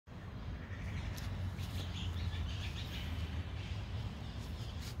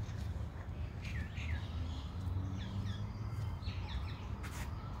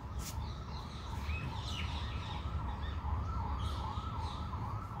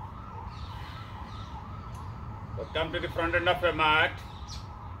Come to the front end of your mat.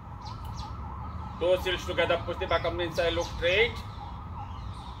 Toe heels together, push the back up inside, look straight.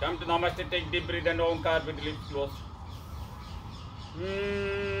 Come to Namaste, take deep breath and Omkar with the lips closed.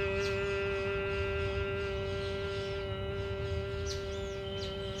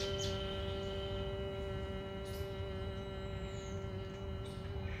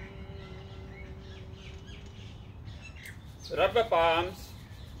 Rub the palms,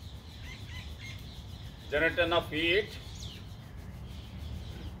 gently of feet.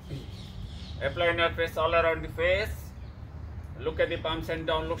 Apply in your face all around the face. Look at the palms and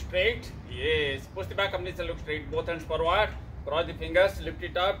down, look straight. Yes, push the back up knees and look straight. Both hands forward. Cross the fingers, lift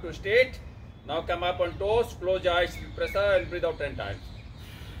it up to straight. Now come up on toes, close your eyes, press up and breathe out 10 times.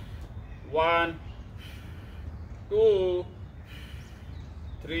 1, 2,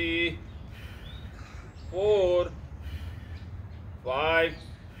 3, 4, 5,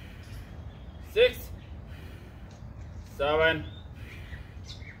 6, 7,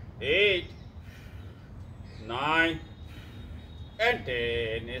 8, 9, and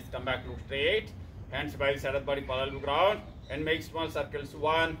 10. Yes, come back, look straight. Hands by the side of the body, parallel to ground, and make small circles.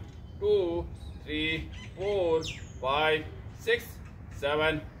 1, 2, 3, 4, 5, 6,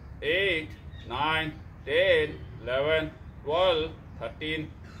 7, 8, 9, 10, 11, 12,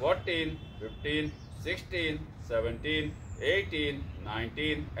 13, 14, 15, 16, 17, 18,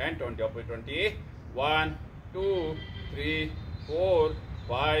 19, and 20. Up to 20. 1, 2, 3, 4,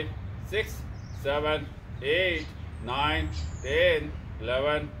 5, 6, 7, 8, 9, 10,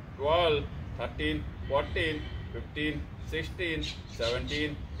 11, 12, 13, 14, 15, 16,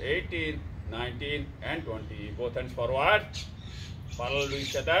 17, 18, 19, and 20. Both hands forward, parallel to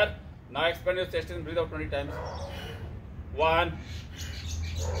each other. Now expand your chest and breathe out 20 times. 1,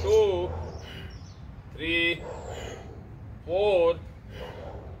 2, 3, 4,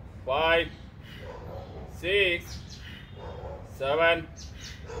 5, 6, 7,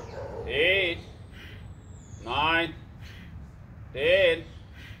 8, 9, 10,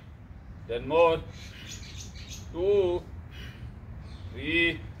 then more. 2,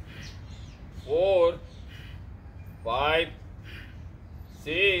 3, 4, 5,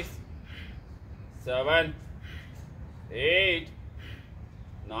 6, 7, 8,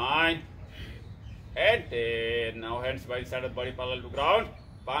 9, and 10. Now hands by the side of the body parallel to ground,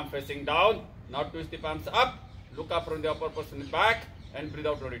 palm facing down. Now twist the palms up, look up from the upper portion back, and breathe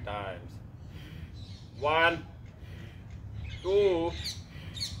out 20 times. 1, 2,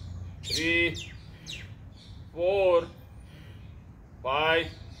 3, 4, 5,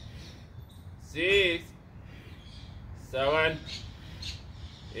 6, 7,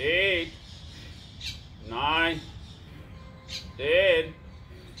 8, 9, 10,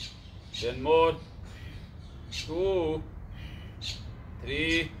 then more. 2,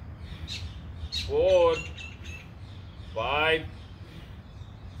 3, 4, 5,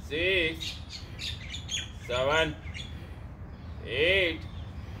 6, 7, 8,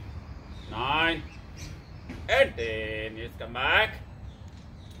 9, and 10. Yes, come back.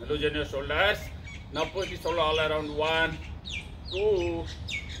 Loosen your shoulders. Now push the shoulder all around. 1, 2,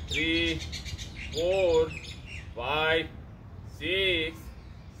 3, 4, 5, 6,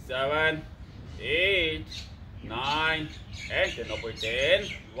 7, 8, 9, and 10. Now put 10.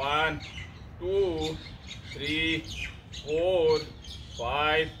 1, 2, 3, 4,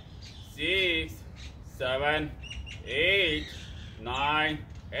 5, 6, 7, 8, 9,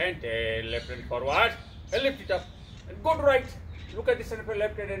 and 10. Left hand forward and lift it up and go to right. Look at the center of your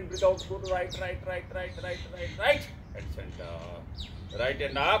left hand and breathe out. Go to right, and center. Right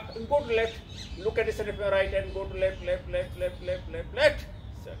and up and go to left. Look at the center of your right and go to left.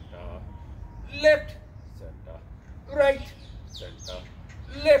 Center. Left. Center. Right. Center.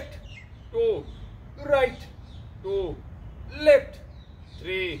 Left. 2. Right. 2. Left.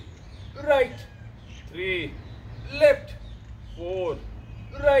 3. Right. 3. Left. 4.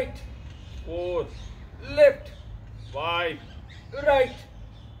 Right. 4. Left. 5. Right.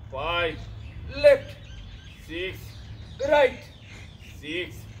 5. Left. 6. Right.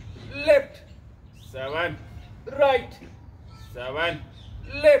 6. Left. 7. Right. 7.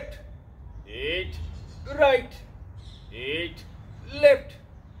 Left. 8. Right. 8. Left.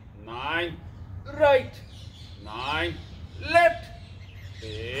 9. Right. 9. Left.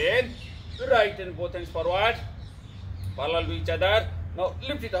 10. Right, and both hands forward, parallel to each other. Now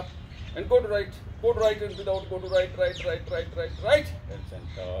lift it up and go to right. Go to right and without. Go to right, and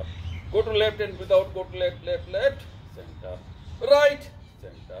center. Go to left and without. Go to left, center. Right,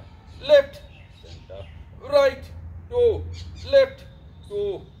 center. Left, center. Right, 2. Left,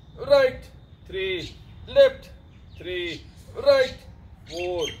 2. Right, 3. Left, 3. Right,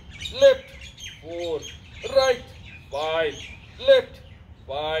 4. Left, 4. Right, 5, left,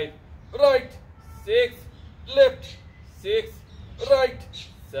 5, right, 6, left, 6, right,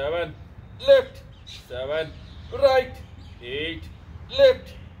 7, left, 7, right, 8,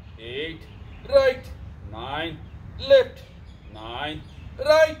 left, 8, right, 9, left, 9,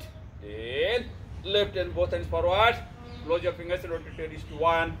 right, 10, left and both hands forward. Close your fingers and rotate your wrist.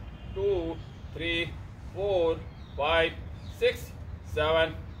 1, 2, 3, 4, 5, 6,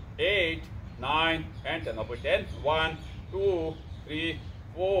 7, 8, 9, and 10. Now put 10. 1, 2, 3,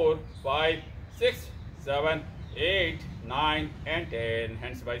 4, 5, 6, 7, 8, 9, and 10.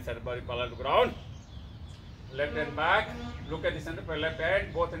 Hands by side body parallel to ground. Left hand back. Look at the center for left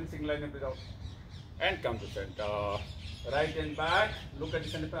hand. Both hands single line and breathe out. And come to center. Right hand back. Look at the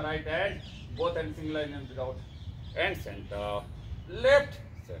center for right hand. Both hands single line and breathe out. And center. Left,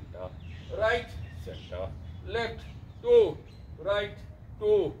 center. Right, center. Left, 2, right,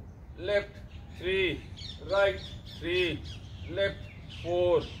 2, left, 3, right, 3, left,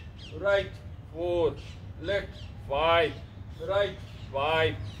 4, right, 4, left, 5, right,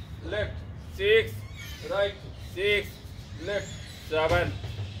 5, left, 6, right, 6, left, 7,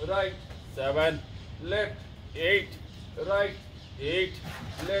 right, 7, left, 8, right, 8,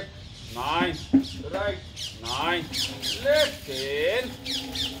 left, 9, right, 9, left, 10,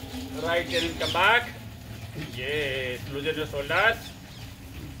 right 10 and come back. Yes, loosen your shoulders.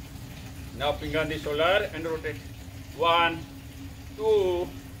 Now finger on the shoulder and rotate. 1, 2,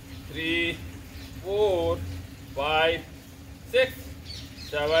 3, 4, 5, 6,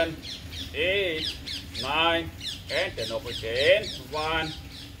 7, 8, 9, and 10. Open 10. 1,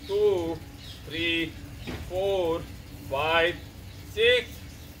 2, 3, 4, 5, 6,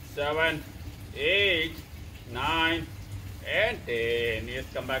 7, 8, 9, and 10. Yes,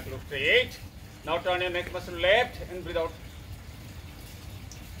 come back, look straight. Now turn your neck muscle left and breathe out.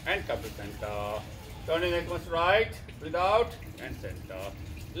 And come to center. Turn your neck muscle right, breathe out, and center.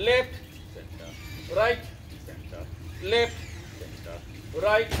 Left, center. Right, center. Left, center.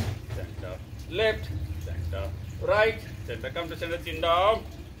 Right, center. Left, center. Right, center. Come to center, chin down.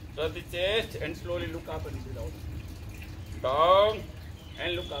 Trust the chest and slowly look up and breathe out. Down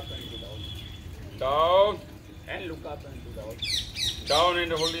and look up and breathe out. Down and look up and breathe out. Down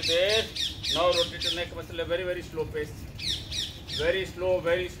and hold it there. Now rotate your neck muscle, a very, very slow pace. Very slow,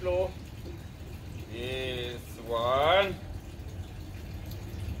 very slow. Yes, 1.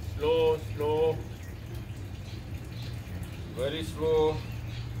 Slow, slow. Very slow.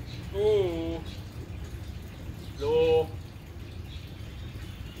 2. Slow.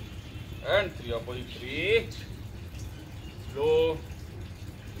 And 3, opposite 3. Slow.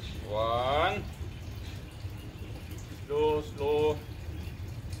 1. Slow, slow.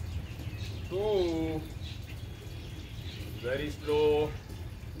 2. Very slow.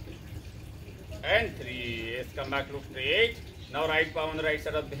 And 3. Yes, come back, look straight. Now right palm on the right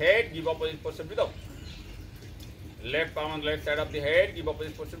side of the head, give opposite posture, breathe out. Left palm on the left side of the head, give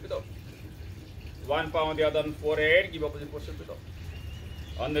opposite posture, breathe out. One palm on the other on forehead, give opposite posture, breathe out.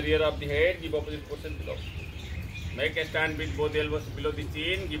 On the rear of the head, give opposite posture, breathe out. Make a stand with both elbows below the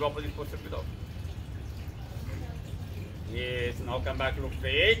chin, give opposite posture, breathe out. Yes, now come back, look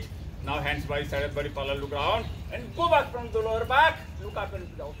straight. Now hands by side body parallel to ground and go back from the lower back, look up and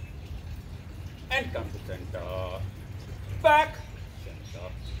breathe out. And come to center. Back, center.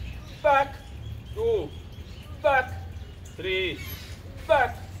 Back, 2, back, 3,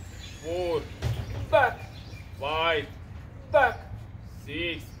 back, 4, back, 5, back,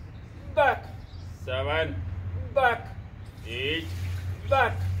 6, back, 7, back, 8,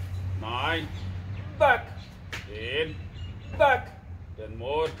 back, 9, back, 10, back, 10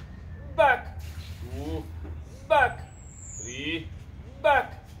 more, back, 2, back, 3,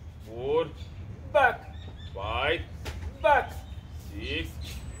 back, 4, back, 5, back, 6,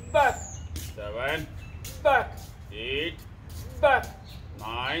 back, 7, back, 8, back,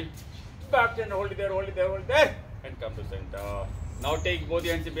 9, back, and hold it there, hold it there, hold it there, and come to center. Now take both the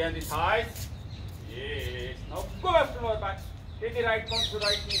hands behind the thighs. Yes. Now go back to lower back. Take the right palm to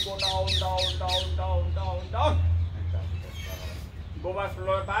right knee, go down, down, down, down, down, down, and come to center. Go back to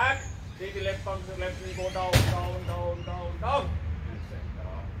lower back. Take the left palm to left knee, go down, down, down, down, down, and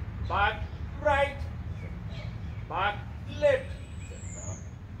center. Back, right, center. Back, left, center.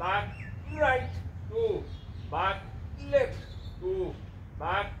 Back, right, 2, back, left, 2,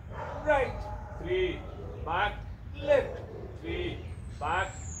 back, right, 3, back, left, 3,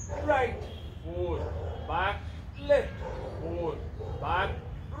 back, right, 4, back, left, 4, back,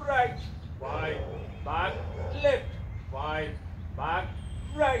 right, 5, back, left, 5, back,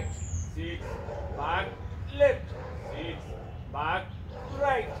 right, 6, back, left, 6, back,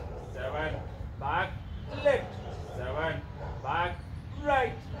 right, 7, back, left, 7,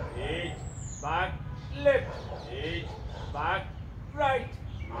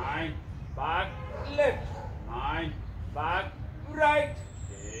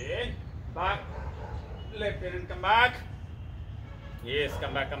 back, left hand and come back. Yes,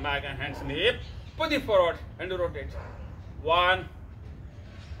 come back, and hands in the hip. Push it forward and rotate. 1,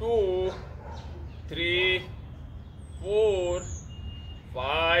 2, 3, 4,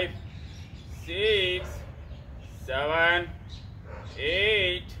 5, 6, 7,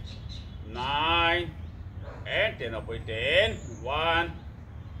 8, 9, and 10. Up with 10. 1,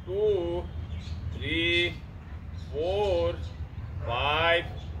 2, 3, 4, 5,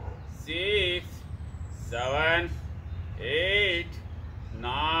 6, 7, 8,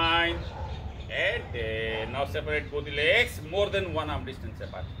 9, and 10. Now separate both the legs more than 1 arm distance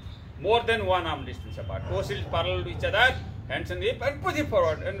apart. More than 1 arm distance apart. Toes is parallel to each other. Hands and hip and push it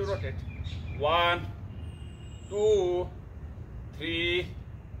forward and rotate. 1, 2, 3,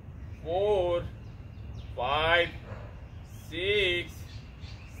 4, 5, 6,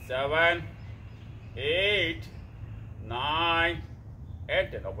 7, 8, 9,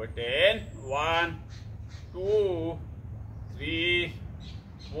 and 10. Over 10. 1, 2, 3,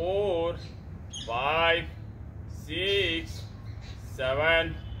 4, 5, 6,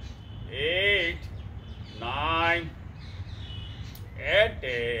 7, 8, 9, and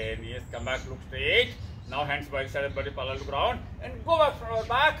 10. Yes, come back, look straight. Now hands by side, body parallel to ground, and go back from our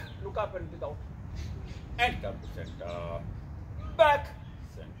back. Look up and breathe out. And come to center. Back,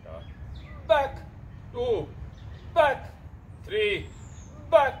 center. Back, 2, back, 3,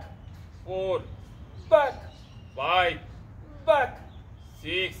 back, 4, back, 5, back,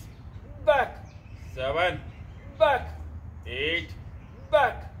 6, back, 7, back, 8,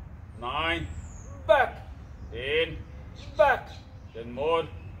 back, 9, back, 10, back, 10 more,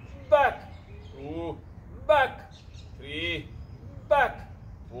 back, 2, back, 3, back,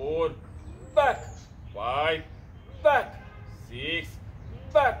 4, back, 5, back, 6,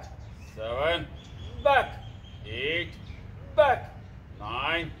 back, 7, back, 8, back,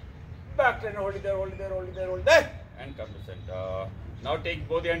 9, back, and hold it there, hold it there, hold it there, hold it there, and come to center. Now take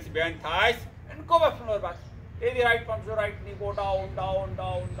both hands behind thighs and go back from our back. Take the right palm to right knee, go down, down,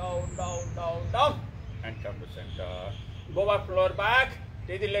 down, down, down, down, down, and come to center. Go back from our back.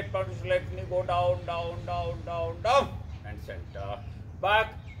 Take the left palm to left knee, go down, down, down, down, down, and center.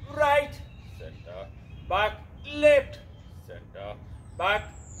 Back, right, center. Back, left, center. Back,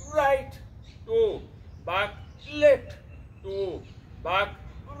 right, 2. Back, left, 2. Back,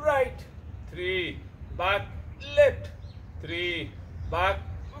 right, 3. Back, left, 3. Back,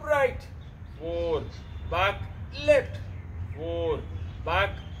 right, 4. Back, left, 4.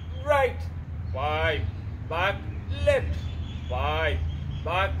 Back, right, 5. Back, left, 5.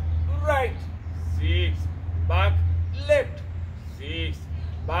 Back, right, 6. Back, left, 6.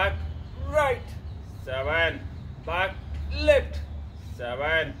 Back, right, 7. Back, left,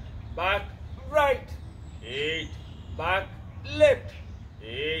 7. Back, right, 8. Back, left,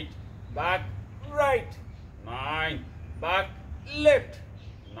 8. Back, right, 9. Back, left,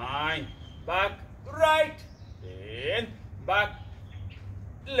 9. Back, right, 10. Back,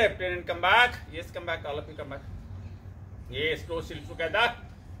 left, and come back. Yes, come back. All of you come back. Yes, toes still together.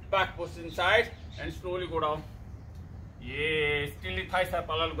 Back push inside and slowly go down. Yes, till the thighs are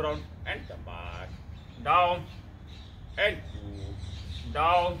parallel ground and come back. Down and 2.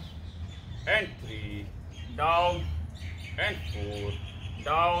 Down and 3. Down and 4.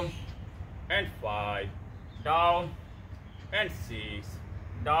 Down and 5. Down and 6.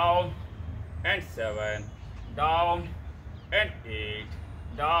 Down and 7. Down and 8.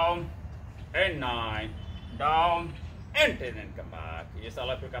 Down and 9. Down and 10, and come back. Yes, all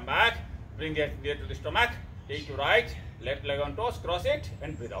of you come back. Bring the near to the stomach. Take to right. Left leg on toes. Cross it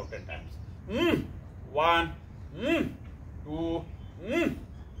and breathe out 10 times. 1, 2,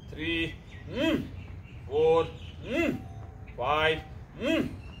 3, 4, 5,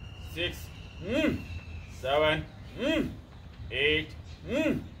 6, 7, 8,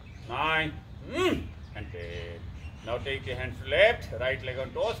 9, and 10. Now take the hands to left, right leg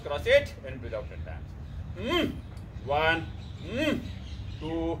on toes, cross it and breathe out 10 times. 1,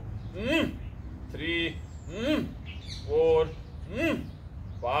 2, 3, 4,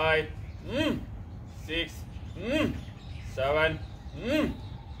 5, 6, 7,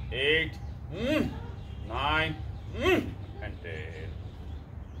 8, 9, and 10.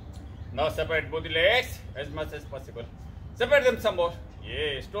 Now separate both the legs as much as possible. Separate them some more.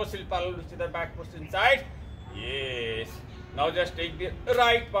 Yes, toes still parallel to each other, back push inside. Yes. Now just take the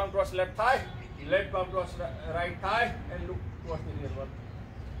right palm towards left thigh, left palm towards right thigh, and look towards the rear one.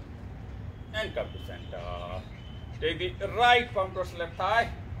 And come to center. Take the right palm towards left thigh,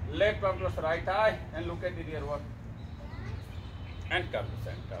 left palm towards right thigh, and look at the rear one. And come to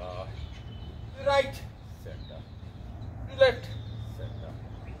center. Right, center. Left, center.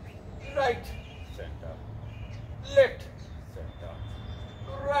 right, center, left, center,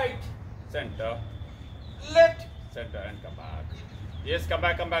 right, center, left, center, and come back. Yes, come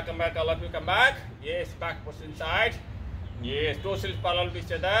back, come back, come back. All of you come back. Yes, back push inside. Yes, toe sills parallel with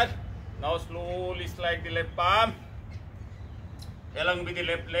each other. Now slowly slide the left palm along with the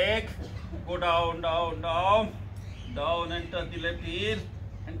left leg. Go down, down, down, down, and touch the left heel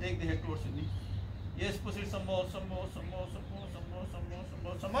and take the head towards your knee. Yes, push it some more, some more, some more, some more, some more, some more, some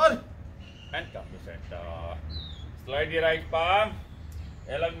more, some more, and come to center. Slide the right palm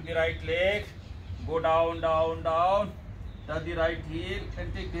along with the right leg. Go down, down, down. Touch the right heel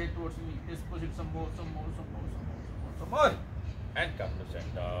and take the head towards me. Just push it some more, some more, some more, some more, some more, some more, and come to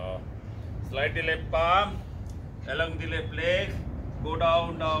center. Slide the left palm along the left leg. Go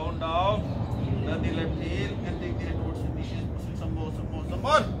down, down, down. Touch the left heel and take the head towards me. Just push it some more, some more, some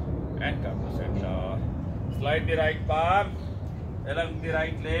more, and come to center. Slide the right palm along the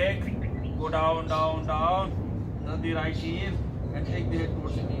right leg. Go down, down, down. Touch the right heel and take the head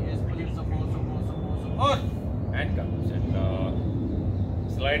towards me. Just push it some more, some more, some more, some more, and come to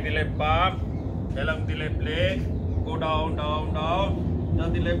center. Slide the left palm along the left leg. Go down, down, down.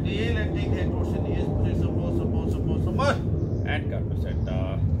 Turn the left heel and take the head towards the knees. Push it some more, some more, some more, some more, and come to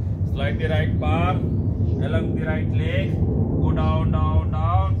center. Slide the right palm along the right leg. Go down, down,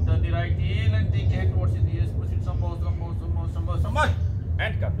 down. Turn the right heel and take the head towards the knees. Push it some more, some more, some more, some more, some more,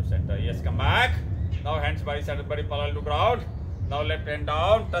 and come to center. Yes, come back. Now hands by side, body parallel to ground. Now left hand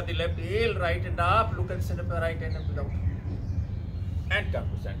down, turn the left heel, right hand up, look and center, right hand up, down, and come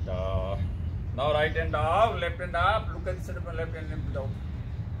to center. Now right hand down, left hand up, look and center, left hand up, down,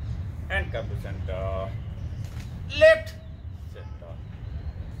 and come to center. Left, center,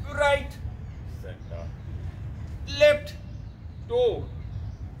 right, center, left, two,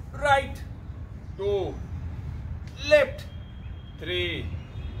 right, two, left, three,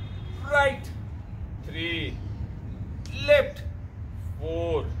 right, three, left,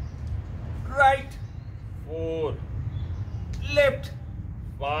 4, right, 4, left,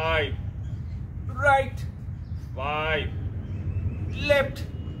 5, right, 5, left,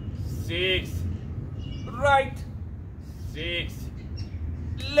 6, right, 6,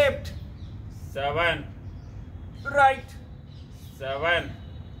 left, 7, right, 7,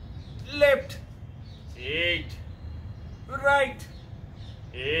 left, 8, right,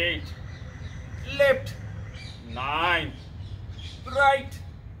 8, left, 9, right,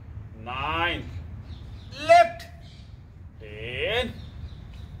 9, left, 10,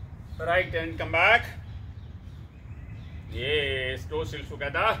 right and come back. Yes, toe sills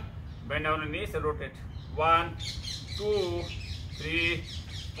together, bend down the knees and rotate. 1, 2, 3,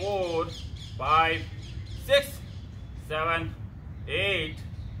 4, 5, 6, 7, 8,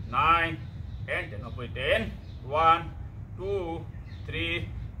 9, and 10. Opposite 10. 1, 2, 3,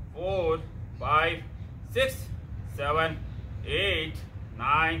 4, 5, 6, 7, 8,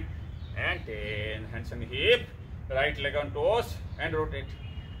 9, and 10. Hands on the hip, right leg on toes, and rotate.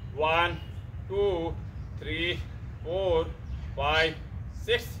 1, 2, 3, 4, 5,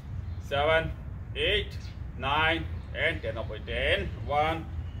 6, 7, 8, 9, and 10. Opposite 10. 1,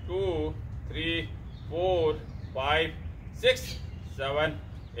 2, 3, 4, 5, 6, 7,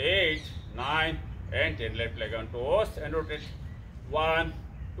 8, 9, and 10. Left leg on toes and rotate. 1,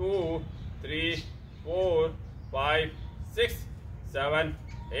 2, 3, 4, 5, 6, 7,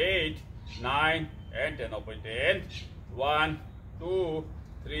 8, 9, and 10. Opposite 10. 1, 2,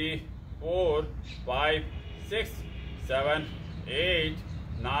 3, 4, 5, 6, 7, 8,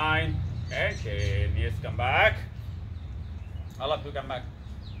 9, and 10. Yes, come back. All of you come back.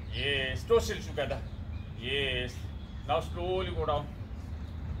 Yes, toe sills together. Yes. Now slowly go down.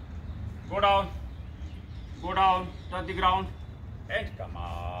 Go down. Go down. Touch the ground. And come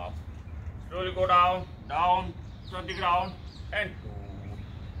up. Slowly go down. Down. Touch the ground. And 2.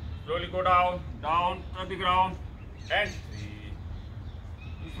 Slowly go down. Down. Touch the ground. And 3.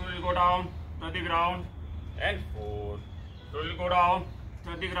 Slowly go down. Touch the ground. And 4. Slowly go down.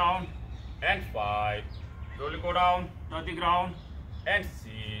 Touch the ground. And 5. Slowly go down. Touch the ground. And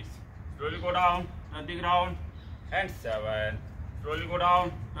 6. Slowly go down. Touch the ground. And 7. Slowly go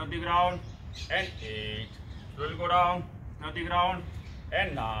down. Touch the ground. And 8. Slowly go down. Touch the ground.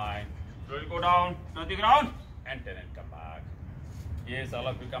 And 9. Slowly go down. Touch the ground. And 10. And come back. Yes, all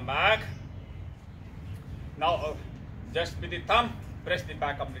of you come back. Now just with the thumb, press the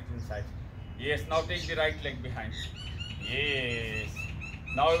back completely inside. Yes, now take the right leg behind. Yes.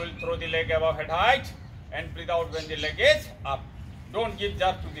 Now you will throw the leg above head height and breathe out when the leg is up. Don't give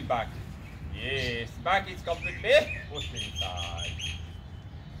jerk to the back. Yes, back is completely pushed inside.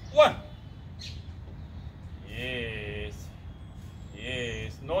 1. Yes.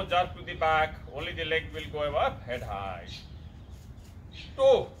 Yes. No jerk to the back. Only the leg will go above head height.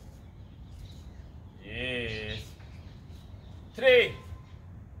 2. Yes. 3.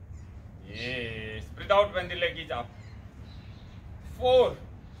 Yes. Breathe out when the leg is up. 4.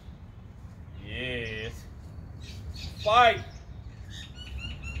 Yes. 5.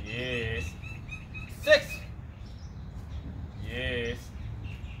 Yes. 6. Yes.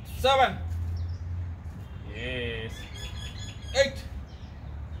 7. Yes. 8.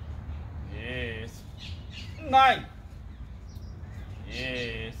 Yes. 9.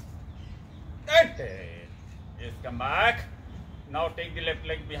 Yes. And 10. Yes, come back. Now take the left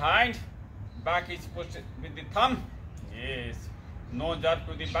leg behind. Back is pushed with the thumb. Yes. No jerk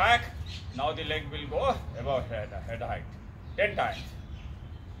to the back. Now the leg will go above head height. 10 times.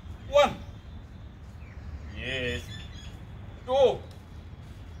 1. Yes. 2.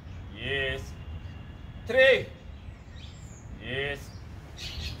 Yes. 3. Yes.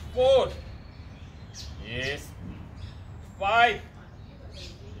 4. Yes. 5.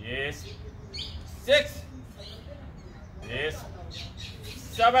 Yes. 6. Yes.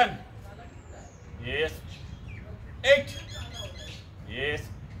 7. Yes. 8. Yes.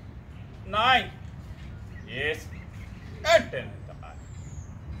 9. Yes. And 10. Come back.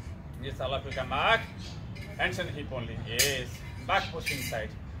 Yes, all of you come back. Hands and hip only. Yes. Back push inside.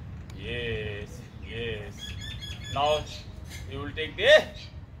 Yes. Yes. Now you will take the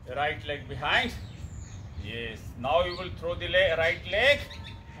right leg behind. Yes. Now you will throw the right leg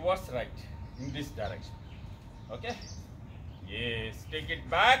towards right in this direction. Okay. Yes. Take it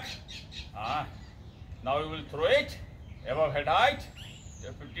back. Now you will throw it above head height.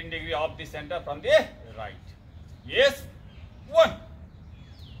 15 degree off the center from the right. Yes. 1.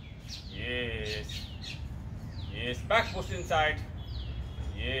 Yes. Yes. Back push inside.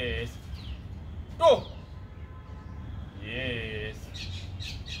 Yes. 2. Yes.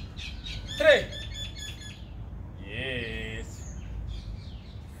 3. Yes.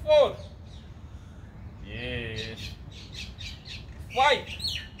 4. Yes. 5.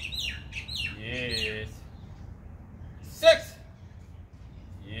 Yes. 6.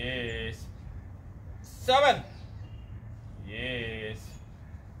 Yes. 7. Yes.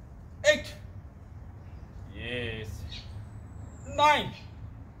 8. Yes. 9.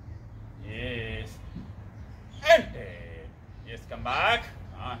 Yes. And 10. Yes, come back.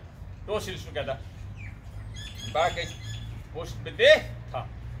 Toe heels together. Back is pushed with the thumb.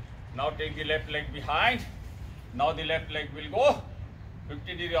 Now take the left leg behind. Now the left leg will go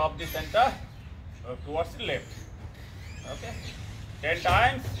 50 degree off the center towards the left. Okay. 10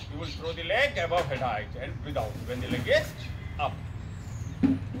 times you will throw the leg above head height and breathe out when the leg is up.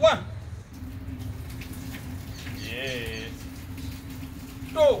 1. Yes.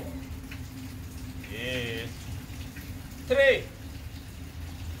 2. Yes. 3.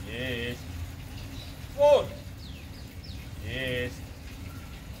 Yes. 4. Yes.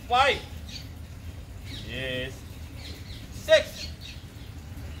 5. Yes. 6.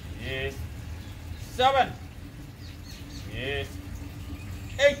 Yes. 7. Yes.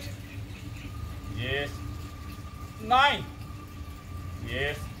 8. Yes. 9.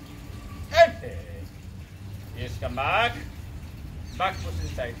 Yes. And 10. Yes, come back. Back push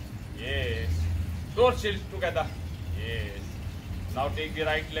inside. Yes. Door shields together. Yes. Now take the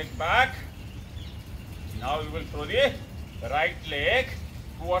right leg back. Now you will throw the right leg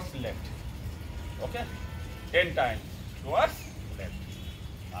towards left. Okay. 10 times towards left.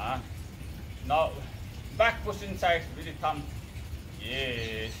 Now back push inside with the thumb.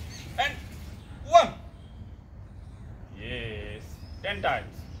 Yes. And 1. Yes. 10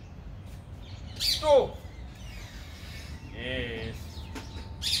 times. 2. Yes.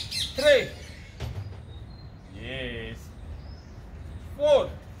 3. Yes. 4.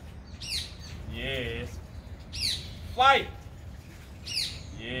 Yes. 5.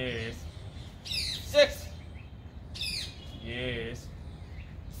 Yes. 6. Yes.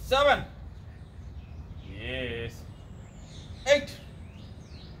 7. Yes. 8.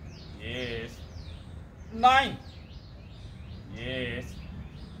 Yes. 9. Yes.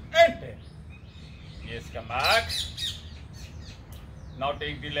 And 10. Yes, come back. Now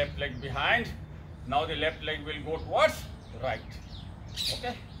take the left leg behind. Now the left leg will go towards right.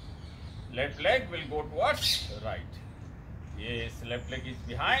 Okay. Left leg will go towards right. Yes, left leg is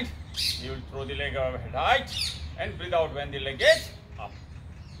behind. You will throw the leg above head height and breathe out when the leg is up.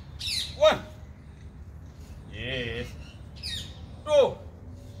 1. Yes. 2.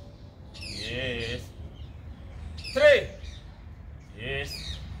 Yes. 3.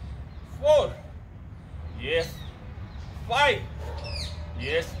 Yes. 4. Yes. 5.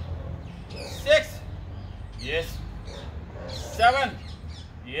 Yes. 6. Yes. 7.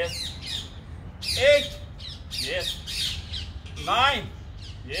 Yes. 8. Yes. 9.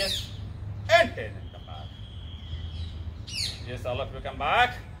 Yes. And 10. And come back. Yes, all of you come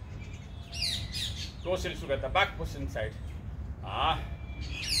back. Toes heels together. Back position side.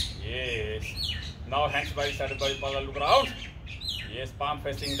 Yes. Now hands by side, body parallel look around. Yes, palm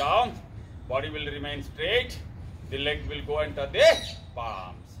facing down. Body will remain straight. The leg will go into the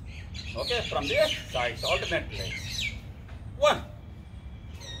palms. Okay, from the sides, alternate legs. 1.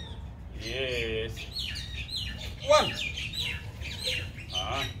 Yes. 1.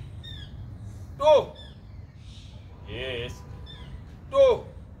 2. Yes. 2.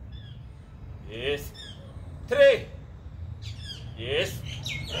 Yes. 3. Yes.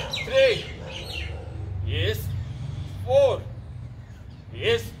 3. Yes. 4.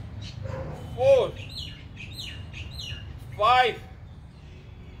 Yes. 4. 5.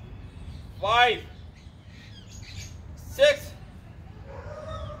 5. 6.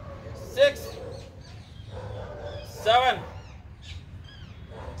 6. 7.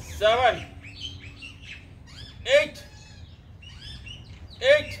 7. 8.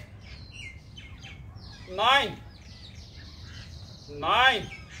 8. 9.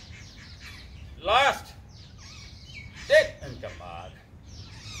 9. Last. 10 and come back.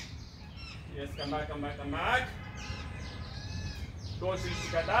 Yes, come back, come back, come back. Toes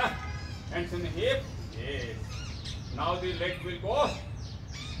together. Hands in the hip. Yes. Now the leg will go.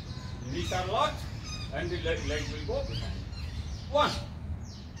 Knees are locked and the leg will go behind. 1.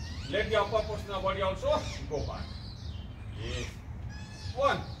 Let the upper portion of the body also go back. Yes.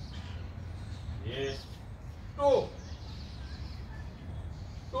 1. Yes. 2.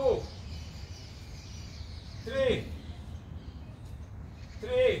 2. 3.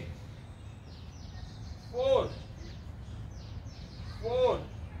 3. 4. 4.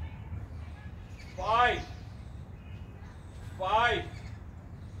 5. 5.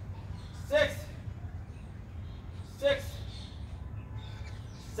 6. 6.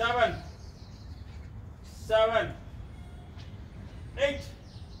 7. 7. 8.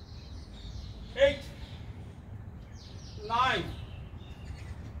 8. 9.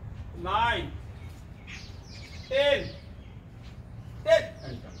 9. 10. 10.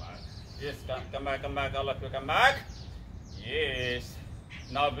 And come back. Yes, come back, come back. All of you come back. Yes.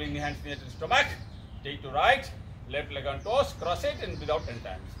 Now bring the hands near to the stomach. Take to right. Left leg on toes. Cross it and without 10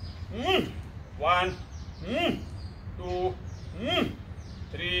 times. 1. 2.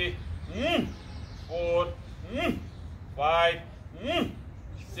 3. 4. 5.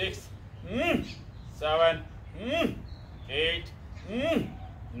 6. 7. 8.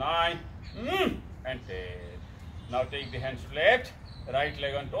 9. And 10. Now take the hands to left. Right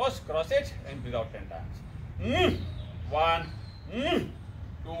leg on toes. Cross it and without 10 times. 1.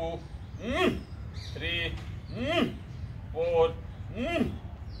 2. 3. 4.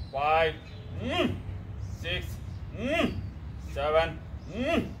 5. 6. 7.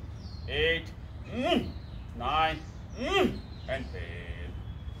 8. 9. And 10.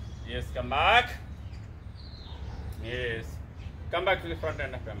 Yes, come back. Yes. Come back to the front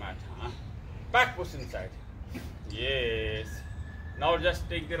end of your mat. Back push inside. Yes. Now just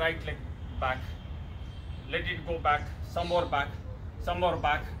take the right leg back. Let it go back. Some more back. Some more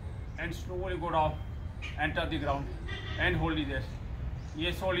back. And slowly go down. Enter the ground. And hold it there.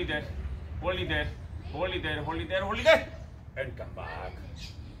 Yes, hold it there. Hold it there. Hold it there. Hold it there. Hold it there. And come back.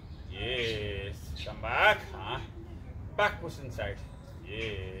 Yes. Come back. Back push inside.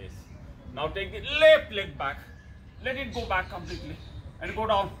 Yes. Now take the left leg back. Let it go back completely. And go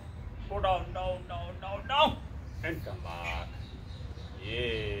down. Go down, down, down, down, down. And come back.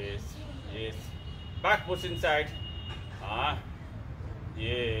 Yes. Yes. Back push inside.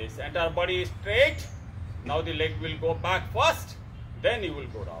 Yes. And our body is straight. Now the leg will go back first. Then you will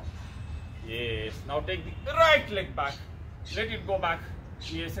go down. Yes. Now take the right leg back. Let it go back.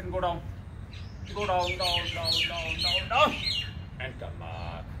 Yes. And go down. Go down, down, down, down, down, down. And come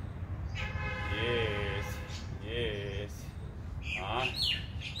back. Yes. Yes.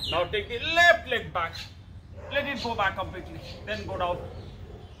 Now take the left leg back. Let it go back completely. Then go down.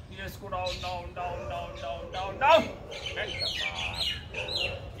 Yes, go down, down, down, down, down, down, down. And come back.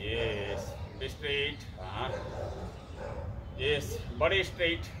 Yes. Be straight. Yes. Body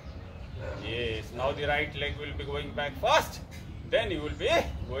straight. Yes. Now the right leg will be going back first. Then you will be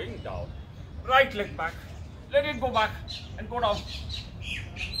going down. Right leg back. Let it go back and go down.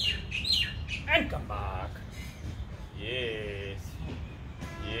 And come back. Yes.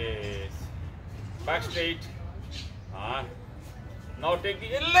 Yes. Back straight. Now take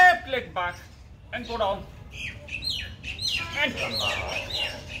the left leg back and go down. And come back.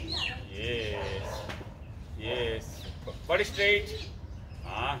 Yes. Yes. Body straight.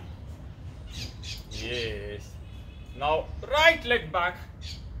 Yes. Now right leg back.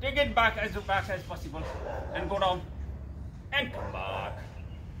 Take it back as possible and go down and come back.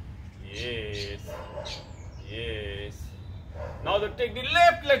 Yes. Yes. Now take the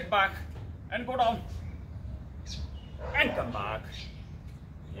left leg back and go down and come back.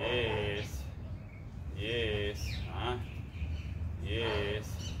 Yes. Yes. Yes.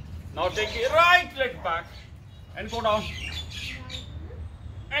 Now take the right leg back and go down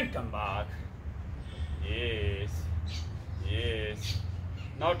and come back. Yes. Yes.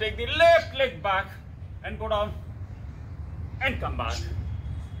 Now take the left leg back and go down and come back.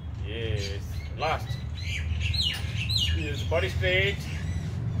 Yes. Last. Yes. Body straight.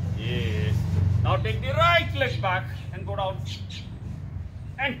 Yes. Now take the right leg back and go down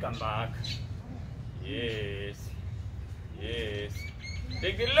and come back. Yes. Yes.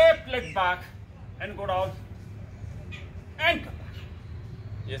 Take the left leg back and go down and come back.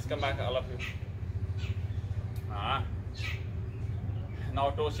 Yes, come back, all of you. Now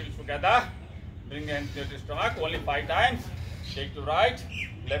toes heel together. Bring the hands near the stomach. Only 5 times. Take to right.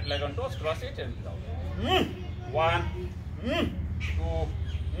 Left leg on toes. Cross it and down. 1, 2,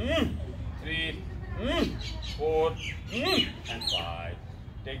 3, 4, and 5.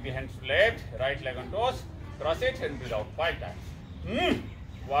 Take the hands to left. Right leg on toes. Cross it and breathe out 5 times.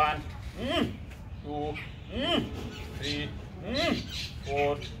 1, 2, 3,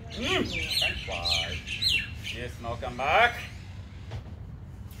 4, and 5. Yes, now come back.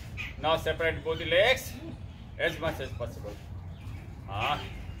 Now separate both the legs as much as possible.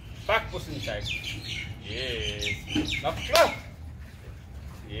 Back push inside. Yes. Now clap.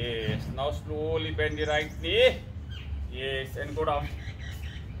 Yes. Now slowly bend the right knee. Yes, and go down.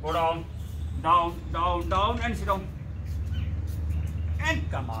 Go down. Down, down, down, and sit down. And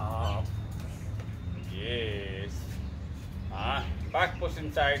come up. Yes. Back push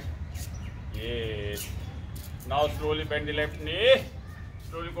inside. Yes. Now slowly bend the left knee.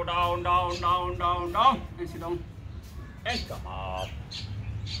 Slowly go down, down, down, down, down, and sit down. And come up.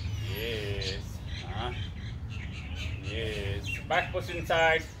 Yes. Yes. Back push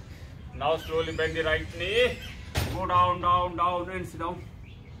inside. Now slowly bend the right knee. Go down, down, down, and sit down.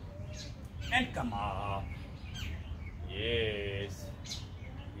 And come up. Yes.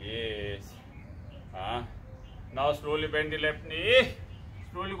 Yes. Now slowly bend the left knee.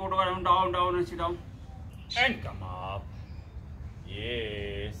 Slowly go down, down, down, and sit down. And come up.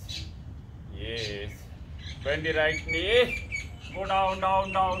 Yes. Yes. Bend the right knee. Go down,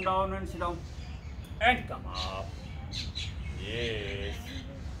 down, down, down, and sit down. And come up. Yes.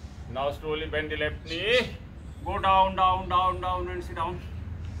 Now slowly bend the left knee. Go down, down, down, down, and sit down.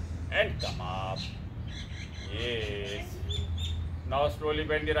 And come up. Yes. Now slowly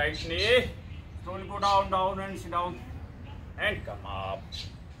bend the right knee. Slowly go down, down, and sit down. And come up.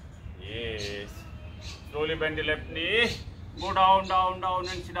 Yes. Slowly bend the left knee. Go down, down, down,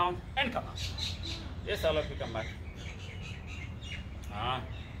 and sit down. And come up. Yes, all of you come back.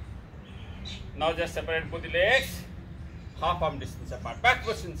 Now just separate both the legs. Half arm distance apart. Back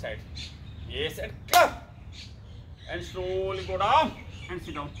push inside. Yes, and clap. And slowly go down and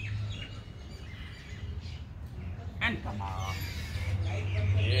sit down. And come up.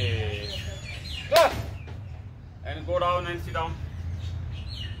 Yes. Clap. And go down and sit down.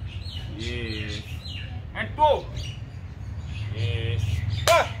 Yes. And 2. Yes.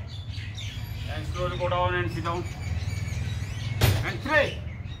 Clap. And slowly go down and sit down. And 3.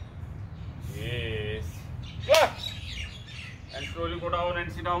 Yes. Clap. And slowly go down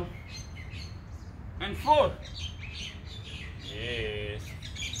and sit down. And 4. Yes.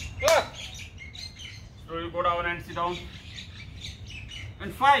 Clap. Slowly go down and sit down.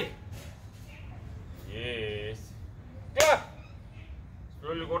 And 5. Yes. Clap.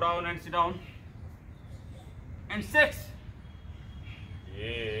 Slowly go down and sit down. And 6.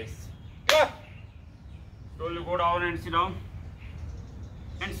 Yes. Clap. Slowly go down and sit down.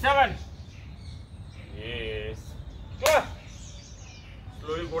 And 7. Yes. Clap.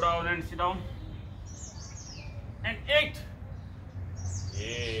 Slowly go down and sit down. And 8.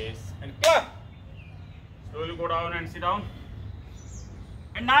 Yes. And clap. Slowly go down and sit down.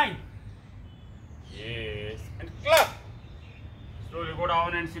 And 9. Yes. And clap. Slowly go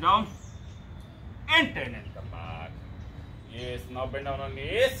down and sit down. And 10 and come back. Yes. Now bend down on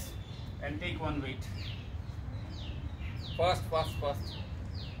knees and take one weight. Fast, fast, fast.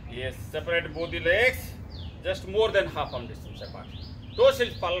 Yes. Separate both the legs. Just more than half arm distance apart. Toes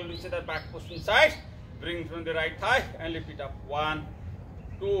heel parallel to each other. Back push inside. Bring from the right thigh and lift it up. 1,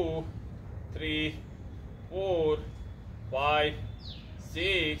 2, 3, 4, 5,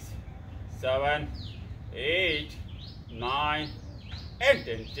 6, 7, 8, 9, and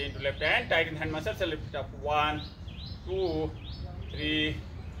 10. Change to left hand, tighten hand muscles and lift it up. 1, 2, 3,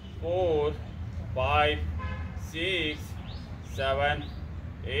 4, 5, 6, 7,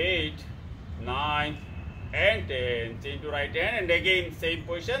 8, 9 and 10. Change to right hand and again same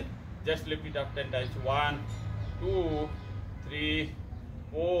position. Just lift it up 10 times. 1, 2, 3,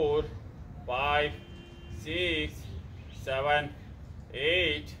 4, 5, 6, 7,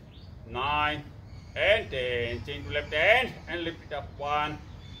 8, 9 and 10. Change to left hand and lift it up. 1,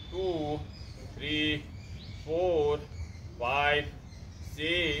 2, 3, 4, 5,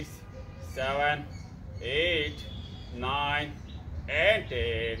 6, 7, 8, 9 and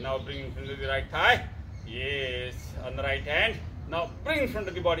 10. Now bring in front of the right thigh. Yes, on the right hand. Now bring in front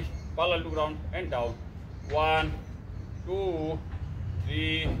of the body, parallel to ground and down. 1, 2,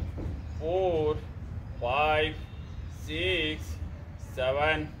 3, 4, 5, 6,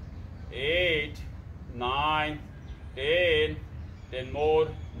 7, 8, 9, 10. 10 more.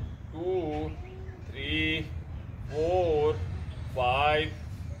 2, 3, 4, 5,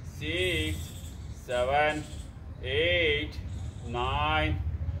 6, 7, 8, 9,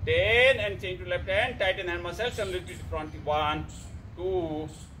 10 and change to left hand, tighten hand muscles and lift it to front. 1, 2,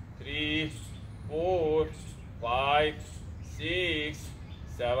 3, 4, 5, 6,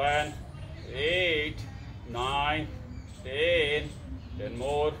 7, 8, 9, 10. 10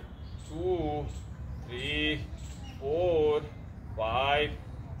 more. 2, 3, 4, 5,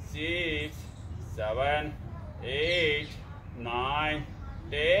 6, 7, 8, 9,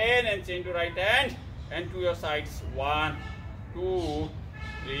 10 and change to right hand and to your sides. 1, 2,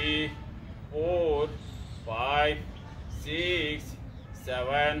 3, 4, 5, 6,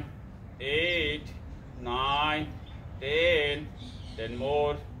 7, 8, 9, 10. 10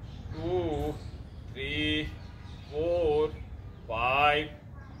 more. 2, 3, 4, 5,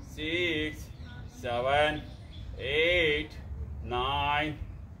 6, 7, 8, 9,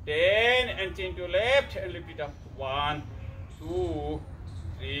 10 and change to left and lift it up. 1, 2,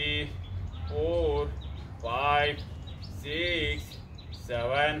 3, 4, 5, 6,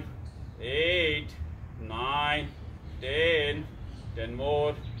 7, 8, 9, 10. 10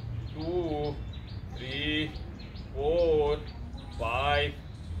 more. 2, 3, 4, 5,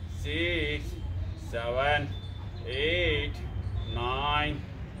 6, 7, 8, 9,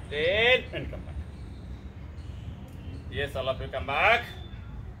 10 and come back. Yes, all of you come back.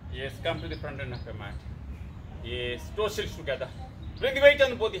 Yes, come to the front end of your mat. Yes, toe silks together. Bring the weight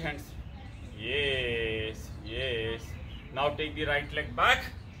on both the hands. Yes, yes. Now take the right leg back.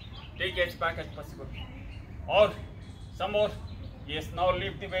 Take as back as possible. Or some more. Yes, now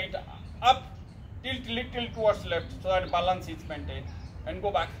lift the weight up. Tilt little towards left so that balance is maintained. And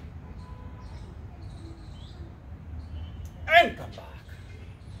go back. And come back.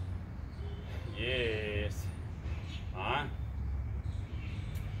 Yes.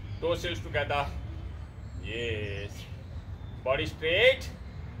 Toe silks together. Yes. Body straight.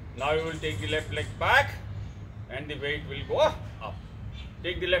 Now you will take the left leg back and the weight will go up.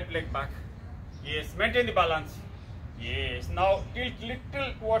 Take the left leg back. Yes. Maintain the balance. Yes. Now tilt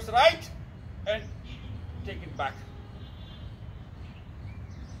little towards right and take it back.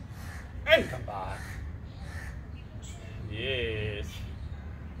 And come back. Yes.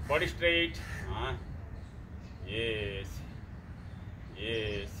 Body straight. Yes.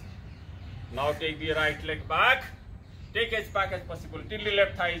 Yes. Now take the right leg back. Take as back as possible till the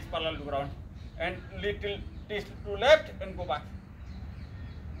left thigh is parallel to ground. And little twist to left and go back.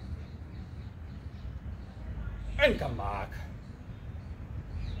 And come back.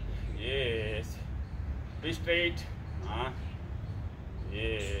 Yes. Be straight.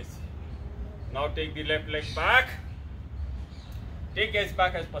 Yes. Now take the left leg back. Take as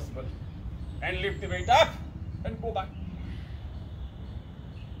back as possible. And lift the weight up and go back.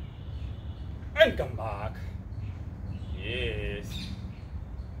 And come back. Yes.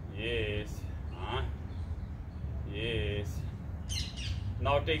 Yes. Yes.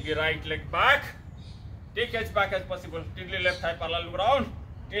 Now take the right leg back. Take as back as possible. Till the left thigh parallel to ground.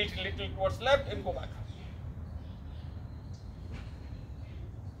 Tilt little towards left and go back.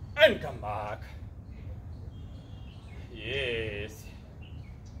 And come back. Yes.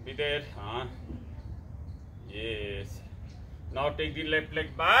 Be there. Yes. Now take the left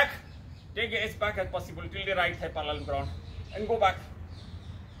leg back. Take as back as possible till the right thigh parallel to ground. And go back.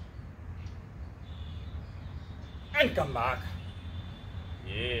 And come back.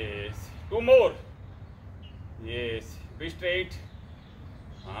 Yes. Two more. Yes. Be straight.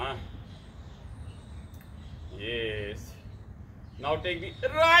 Yes. Now take the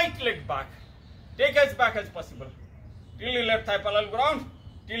right leg back. Take as back as possible. Till the left thigh parallel ground.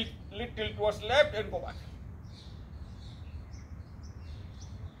 Tilt little towards left and go back.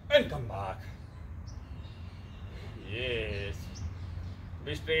 and come back. Yes.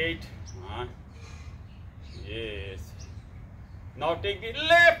 Be straight. Yes. Now take the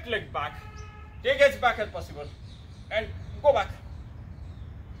left leg back. Take as back as possible and go back.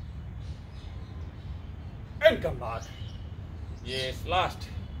 And come back. Yes, last.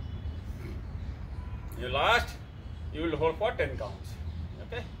 You will hold for 10 counts.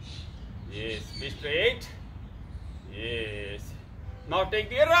 Okay? Yes, be straight. Yes. Now take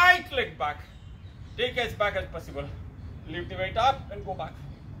the right leg back. Take as back as possible. Lift the weight up and go back.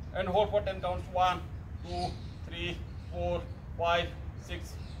 And hold for 10 counts. 1, 2, 3, 4, 5,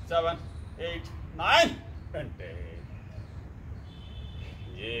 6, 7, 8, 9, and 10.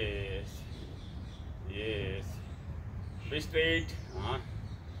 Yes. Yes. Be straight.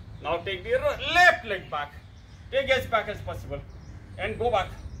 Now take the left leg back. Take as back as possible. And go back.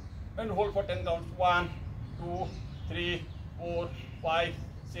 And hold for 10 counts. 1, 2, 3, 4, 5,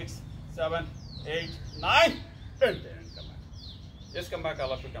 6, 7, 8, 9, and 10. Come back. Just come back,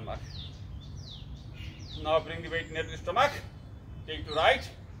 all of you come back. Now bring the weight near the stomach. Take to right.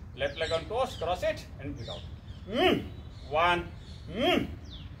 Left leg on toes. Cross it and breathe out. 1, 2,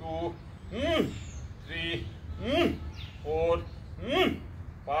 3, 4,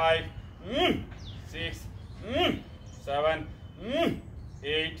 5, 6, 7,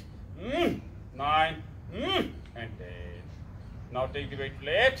 8, 9, and 10. Now take the weight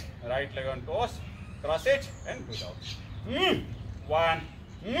left, right leg on toes, cross it and breathe out. 1,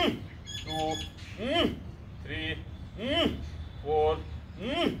 2, 3, 4,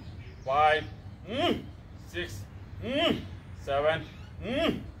 5, 6, 7,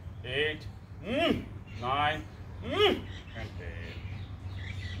 8, 9, and 10.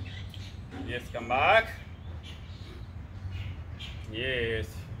 Yes, come back. Yes.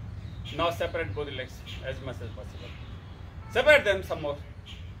 Now separate both the legs as much as possible. Separate them some more.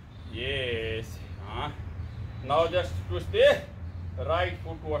 Yes. Now just twist the right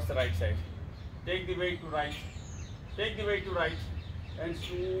foot towards the right side. Take the weight to right. Take the weight to right. And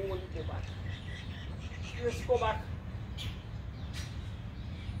slowly go back. Just go back.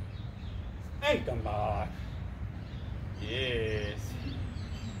 And come back. Yes.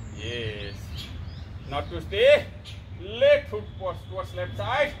 Yes. Now twist the left foot towards left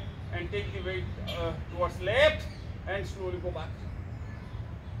side and take the weight towards left and slowly go back.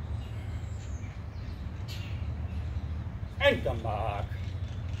 And come back.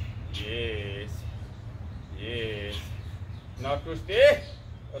 Yes. Yes. Now twist the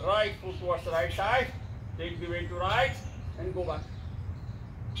right foot towards the right side. Take the weight to right and go back.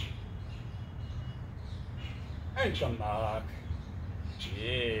 And come back.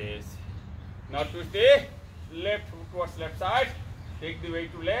 Yes. Now twist the left foot towards left side. Take the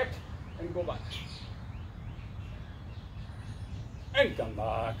weight to left and go back. And come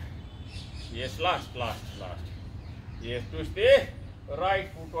back. Yes, last. Yes, twist the right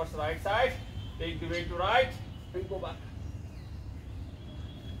foot towards right side. Take the weight to right and go back.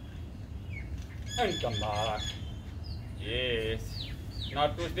 And come back. Yes. Now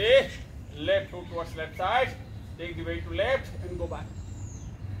twist the left foot towards left side. Take the weight to left and go back.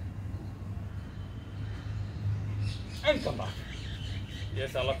 And come back.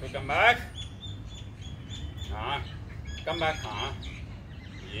 Yes, all of you come back. Come back.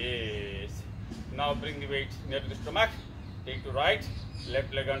 Yes. Now bring the weight near to the stomach. Take to right.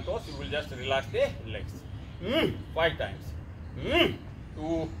 Left leg on toes. You will just relax the legs. 5 times.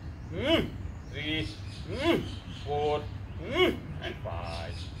 2, 3, 4, and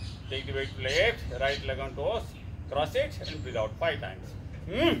 5. Take the weight to left. Right leg on toes. Cross it and breathe out 5 times.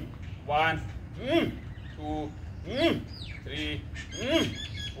 1, 2, 3,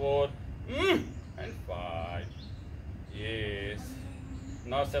 4, and 5. Yes.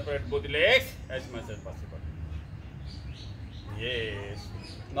 Now separate both the legs as much as possible. Yes.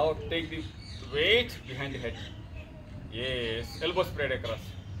 Now take the weight behind the head. Yes. Elbow spread across.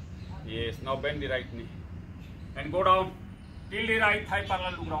 Yes. Now bend the right knee and go down till the right thigh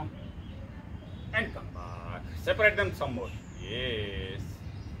parallel to ground and come back. Separate them some more. Yes.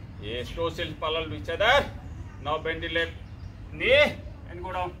 Yes. Toes still parallel to each other. Now bend the left knee and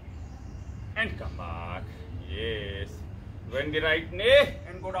go down and come back. Yes. Bend the right knee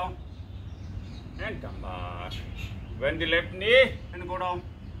and go down and come back. Bend the left knee and go down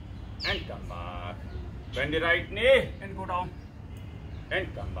and come back. Bend the right knee and go down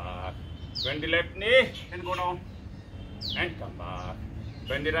and come back. Bend the left knee and go down and come back.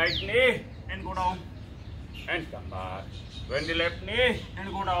 Bend the right knee and go down and come back. Bend the left knee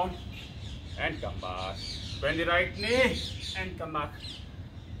and go down and come back. Bend the right knee and come back.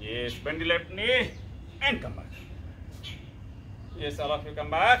 Yes, bend the left knee and come back. Yes, all of you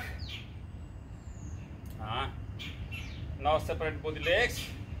come back. Now separate both the legs.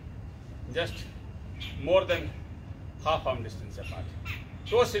 Just more than half arm distance apart.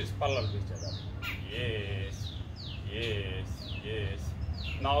 Toes is parallel to each other. Yes, yes, yes.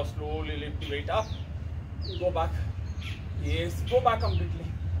 Now slowly lift the weight up. Go back. Yes, go back completely.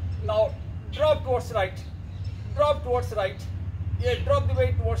 Now drop towards right. Drop towards right. Yeah, drop the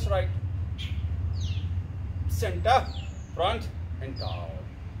weight towards right. Center, front and down.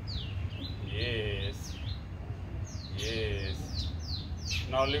 Yes. Yes.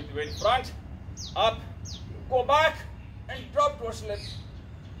 Now lift the weight front, up, go back and drop towards left.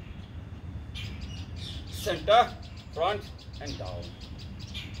 Center, front and down.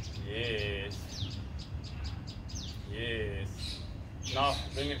 Yes. Yes. Now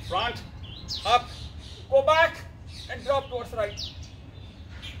bring it front, up, go back and drop towards right.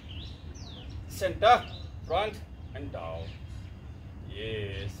 Center, front and down.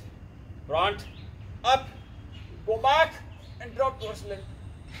 Yes. Front, up, go back and drop towards left.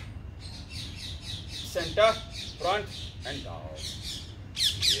 Center, front and down.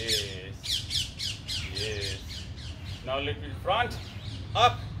 Yes. Yes. Now lift it front,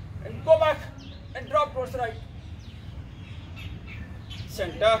 up and go back and drop towards right.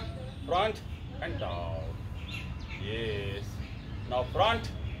 Center, front and down. Yes. Now front,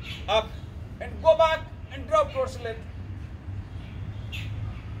 up and go back and drop towards left.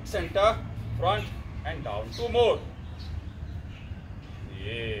 Center, front and down. Two more.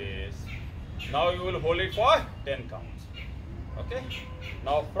 Yes. Now you will hold it for 10 counts. Okay.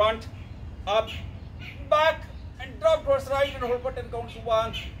 Now front, up, back and drop towards right and hold for 10 counts.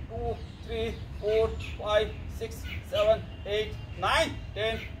 1, 2, 3, 4, 5, 6, 7, 8, 9,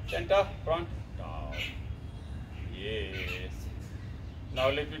 10. Center, front, down. Yes. Now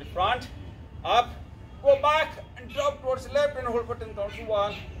lift it front, up, go back and drop towards left and hold for 10 counts.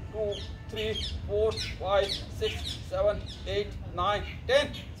 1, 2, 3, 4, 5, 6, 7, 8, 9,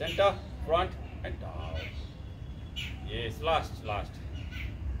 10. Center, front and down. Yes, last.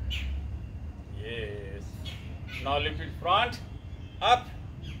 Yes. Now lift it front, up,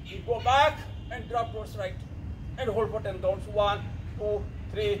 go back and drop towards right and hold for 10 counts. 1, 2,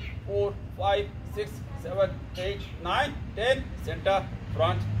 3, 4, 5, 6, 7, 8, 9, 10. Center,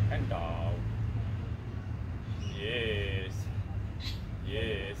 front and down. Yes.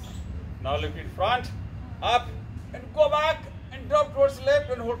 Yes. Now lift it front, up and go back and drop towards left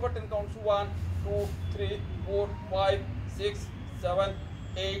and hold for 10 counts. 1, 2, 3, 4, 5, 6, 7,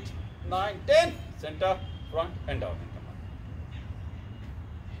 8, 9, 10. Center, front and down. Come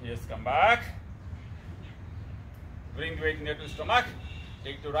on. Yes, come back. Bring the weight near to stomach.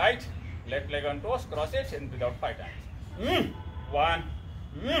 Take to right. Left leg on toes. Cross it and breathe out 5 times. 1,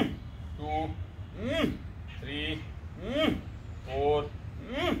 2, 3, 4,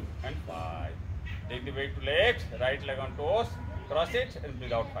 and 5. Take the weight to left. Right leg on toes. Cross it and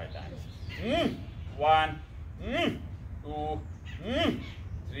breathe out 5 times. 1, 2,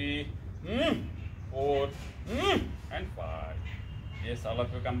 3, 4, and 5. Yes, all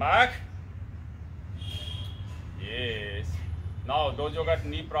of you come back. Yes. Now, those who got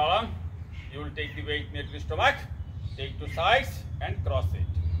knee problem, you will take the weight near to the stomach, take to sides and cross it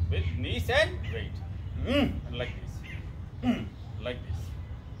with knees and weight. And like this. Like this.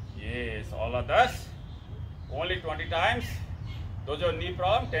 Yes, all others only 20 times. Those who have knee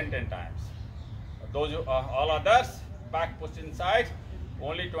problem, 10 times. Those who all others, back push inside,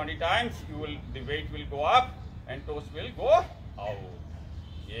 only 20 times. The weight will go up and toes will go out.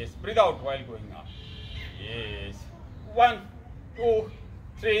 Yes, breathe out while going up. Yes. 1, 2,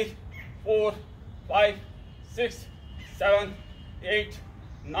 3, 4, 5, 6, 7, 8,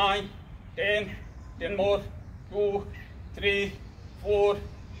 9, 10. 10 more. 2, 3, 4,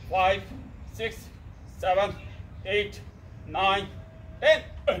 5, 6, 7, 8, 9, 10.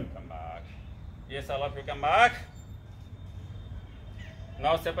 And come back. Yes, all of you come back.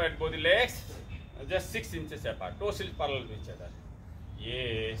 Now separate both the legs. Just 6 inches apart. Toes is parallel to each other.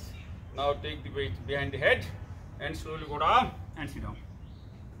 Yes. Now take the weight behind the head and slowly go down and sit down.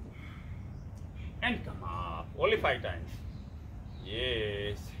 And come up. Only 5 times.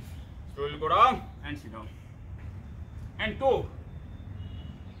 Yes. Slowly go down and sit down. And 2.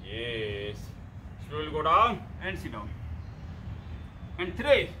 Yes. Slowly go down and sit down. And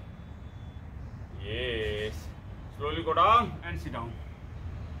 3. Yes. Slowly go down and sit down.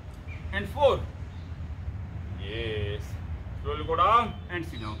 And 4. Yes. Slowly go down and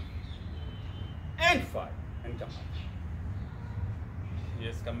sit down. And 5. And come up.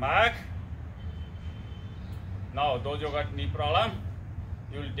 Yes, come back. Now, those who got knee problem,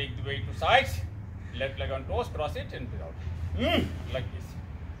 you will take the weight to sides. Left leg on toes, cross it and breathe out. Like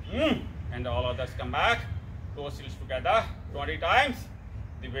this. And all others come back. Toes heels together 20 times.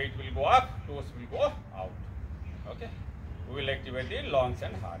 The weight will go up, toes will go out. Okay. We will activate the lungs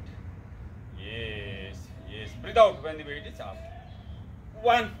and heart. Yes, yes. Breathe out when the weight is up.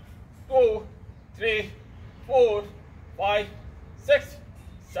 1, 2, 3, 4, 5, 6,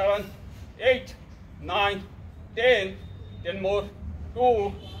 7, 8, 9, 10. 10 more.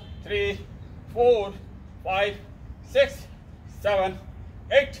 2, 3, 4, 5, 6, 7,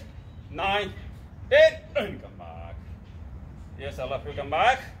 8, 9, 10. And come back. Yes, all of you come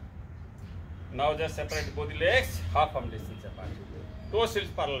back. Now just separate both the legs, half arm distance apart. Toes heels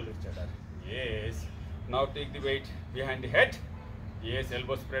parallel to each other. Yes. Now take the weight behind the head. Yes,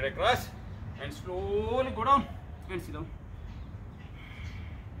 elbows spread across. And slowly go down and sit down.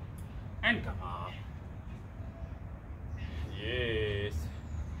 And come up. Yes.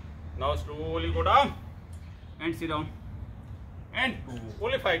 Now slowly go down and sit down. And 2.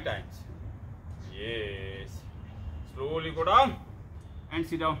 Only 5 times. Yes. Slowly go down and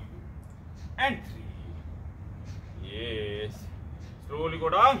sit down. And 3. Yes. Slowly go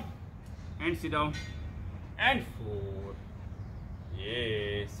down and sit down. And 4.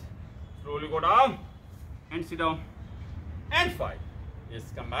 Yes. Slowly go down and sit down. And 5.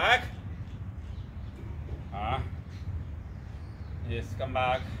 Yes, come back. Yes, come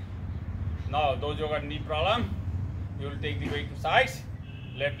back. Now, those who got knee problem, you will take the weight to sides.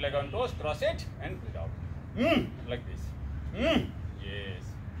 Left leg on toes, cross it and breathe out. Like this. Yes.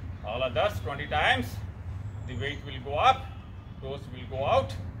 All others 20 times. The weight will go up, toes will go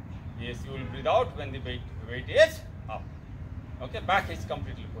out. Yes, you will breathe out when the weight is up. Okay, back is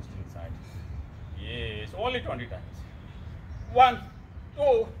completely pushed inside. Yes, only 20 times. 1,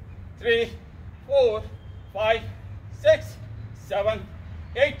 2, 3, 4, 5, 6, 7,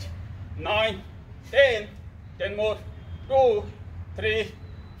 8, 9, 10. 10 more. 2, 3,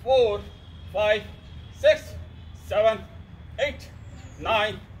 4, 5, 6, 7, 8,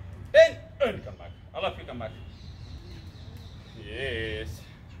 9, 10. And come back. All of you come back. Yes.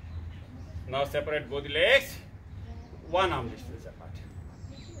 Now separate both the legs. One arm distance apart.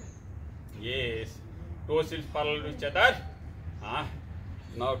 Yes. Toes heels parallel to each other.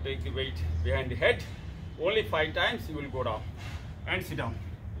 Now take the weight behind the head. Only 5 times you will go down. And sit down.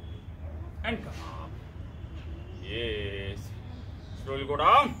 And come up. Yes. Slowly go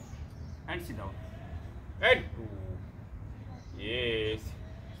down. And sit down. And 2. Yes.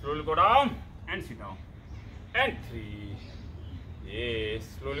 Slowly go down and sit down. And 3. Yes.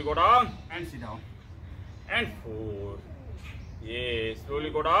 Slowly go down and sit down. And 4. Yes. Slowly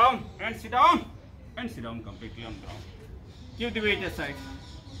go down and sit down. And sit down completely on the ground. Keep the weight aside.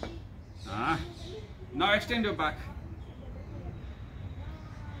 Now extend your back.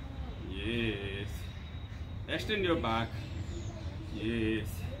 Yes. Extend your back. Yes.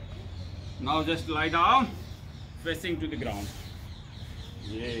 Now just lie down, facing to the ground.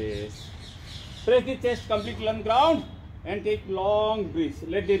 Yes. Press the chest completely on the ground and take long breaths.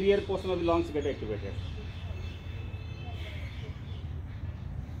 Let the rear portion of the lungs get activated.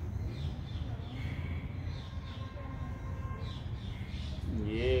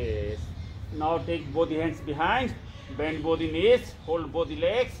 Yes. Now take both the hands behind, bend both the knees, hold both the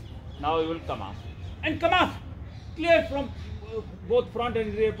legs. Now you will come up. And come up. Clear from both front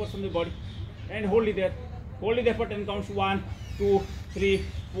and rear portion of the body. And hold it there. Hold it there for 10 counts. 1, 2, 3,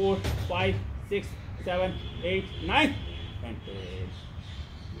 4, 5, 6, 7, 8, 9, and 10.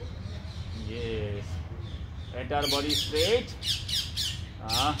 Yes. Entire body straight.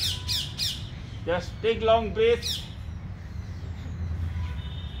 Just take long breaths.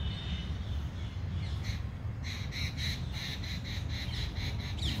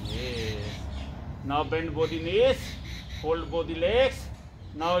 Yes. Now bend both the knees. Hold both the legs.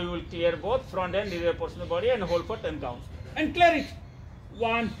 Now you will clear both front and rear portion of the body and hold for 10 counts. And clear it.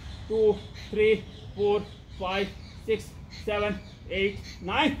 1, 2, 3, 4, 5, 6, 7, 8,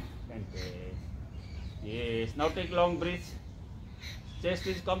 9, and 10. Yes. Now take long breaths. Chest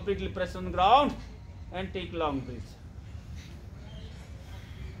is completely pressed on the ground and take long breaths.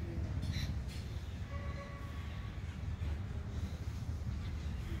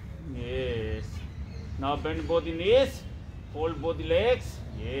 Yes. Now bend both the knees. Hold both the legs.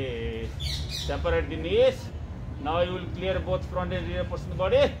 Yes. Separate the knees. Now you will clear both front and rear portion of the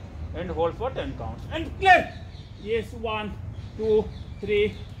body and hold for 10 counts. And clear. Yes. 1, 2,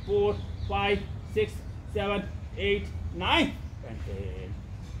 3, 4, 5, 6, 7, 8, 9, and 10.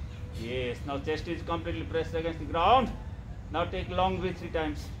 Yes. Now chest is completely pressed against the ground. Now take long breath 3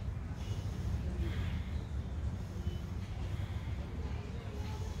 times.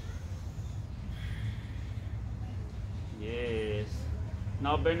 Yes.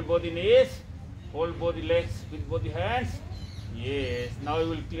 Now bend both the knees. Hold both the legs with both the hands. Yes. Now you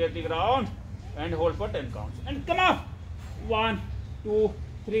will clear the ground and hold for 10 counts. And come up. 1, 2,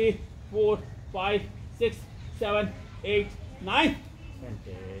 3, 4, 5, 6, 7, 8, 9, and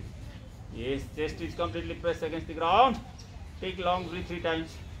 10. Yes. Chest is completely pressed against the ground. Take long breath 3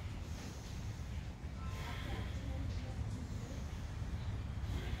 times.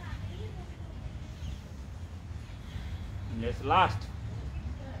 Yes, last.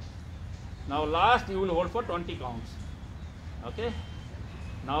 Now last you will hold for 20 counts. Okay.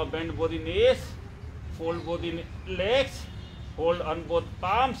 Now bend both the knees, fold both the legs, hold on both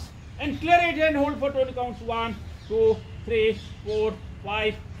palms, and clear it and hold for 20 counts. 1, 2, 3, 4,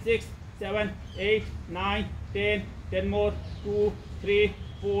 5, 6, 7, 8, 9, 10. 10 more. 2, 3,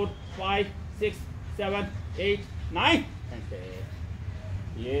 4, 5, 6, 7, 8, 9, and 10.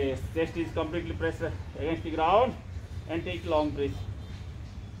 Yes, chest is completely pressed against the ground. And take long breath.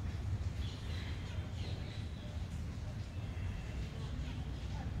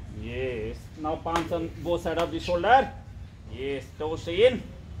 Yes. Now palms on both sides of the shoulder. Yes. Toes in.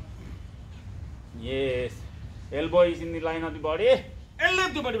 Yes. Elbow is in the line of the body. And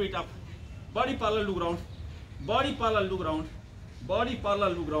lift the body weight up. Body parallel to ground. Body parallel to ground. Body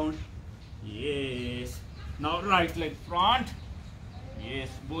parallel to ground. Yes. Now right leg front. Yes.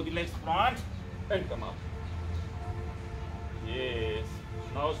 Both the legs front. And come up. Yes.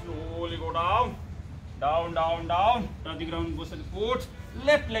 Now slowly go down. Down, down, down. Touch the ground, both the foot.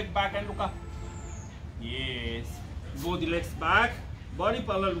 Left leg back and look up. Yes. Both the legs back. Body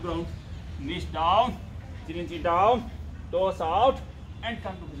parallel to ground. Knees down. Chin down. Toes out. And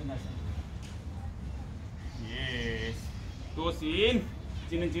come to Bhujangasana. Yes. Toes in.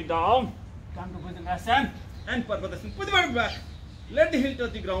 Chin down. Come to Bhujangasana. And Parvatasana. Put the body back. Let the heel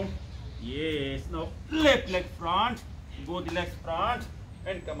touch the ground. Yes. Now left leg front. Both the legs front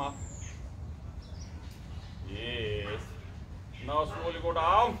and come up. Yes. Now slowly go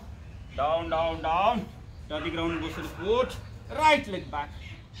down. Down, down, down. Touch the ground, both the foot. Right leg back.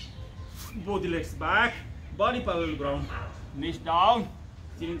 Both the legs back. Body parallel to ground. Knees down.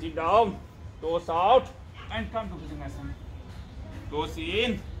 Chin down. Toes out. And come to Bhujangasana. Toes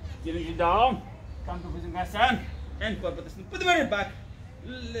in. Chin down. Come to Bhujangasana. And Parvatasana. Put the body back.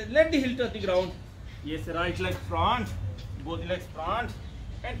 Let the heel touch the ground. Yes, right leg front, both the legs front,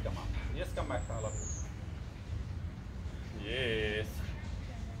 and come up. Yes, come back, all of you. Yes.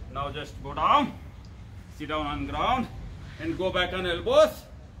 Now just go down, sit down on ground, and go back on elbows,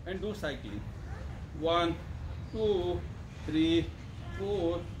 and do cycling. 1, 2, 3,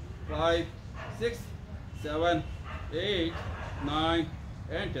 4, 5, 6, 7, 8, 9,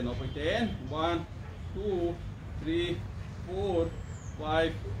 and 10. Open 10. 1, 2, 3, 4,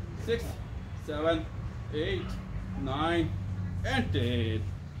 5, 6, 7, 8, 9, and 10.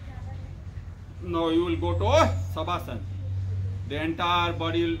 Now you will go to Savasana. The entire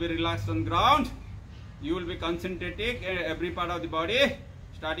body will be relaxed on ground. You will be concentrating every part of the body,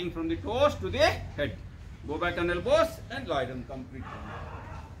 starting from the toes to the head. Go back on elbows and lie down completely.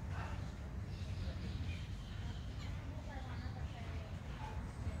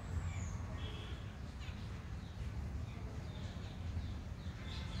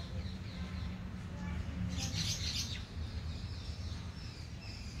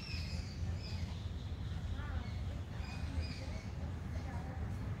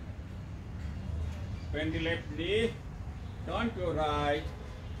 Bend the left knee, turn to right,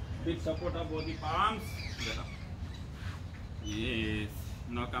 with support of both the palms. Get up. Yes.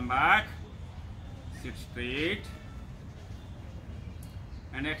 Now come back, sit straight,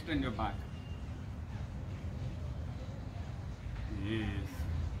 and extend your back.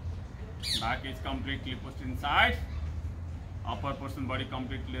 Yes. Back is completely pushed inside. Upper portion body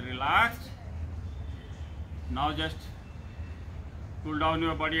completely relaxed. Now just cool down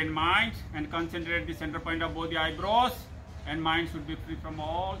your body and mind and concentrate the center point of both the eyebrows, and mind should be free from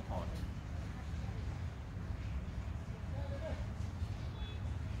all thought.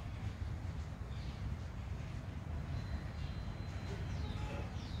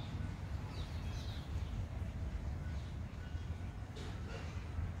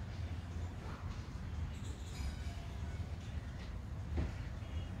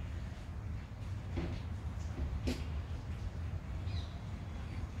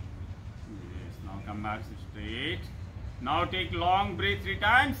 Come back straight. Now take long breath 3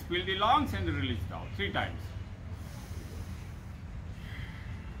 times. Fill the lungs and release it out 3 times.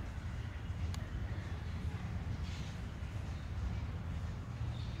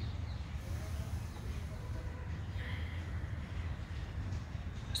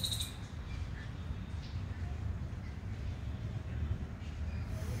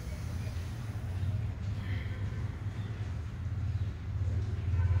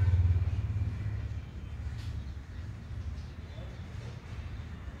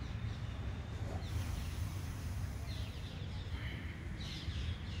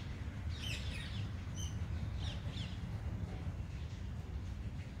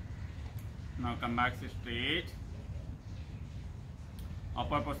 Now come back straight.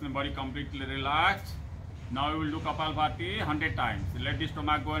 Upper portion of the body completely relaxed. Now we will do Kapalbhati 100 times. Let the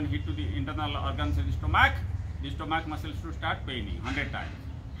stomach go and hit to the internal organs of the stomach. The stomach muscles to start paining 100 times.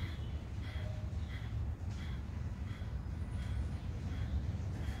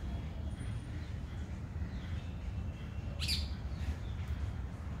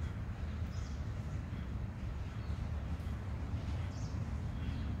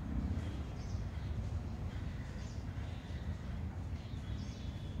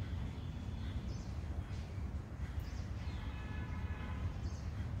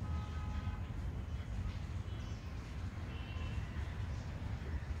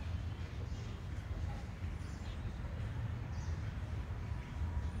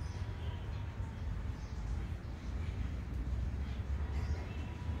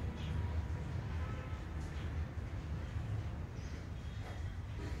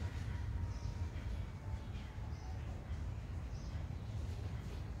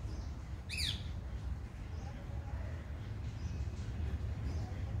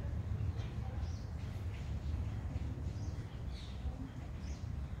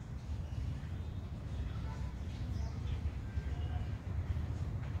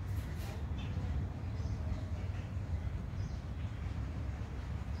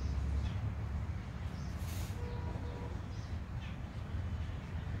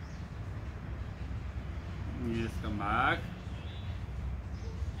 Yes, come back.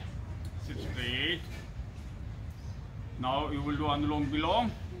 Sit straight. Now you will do Anulom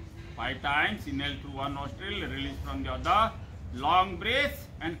Vilom 5 times. Inhale through one nostril, release from the other. Long breath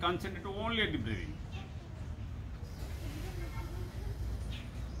and concentrate only at the breathing.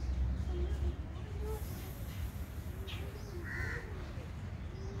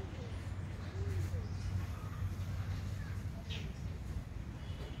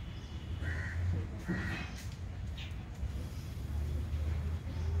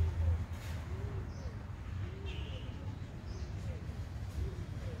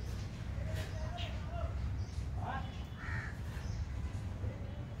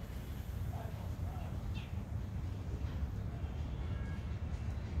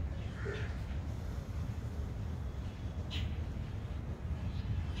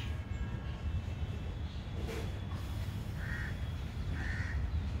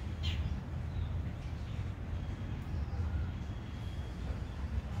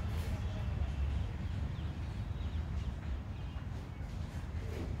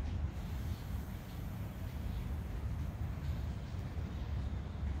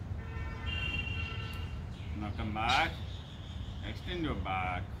 Now come back, extend your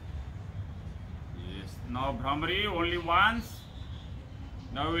back. Yes, now Brahmari only once.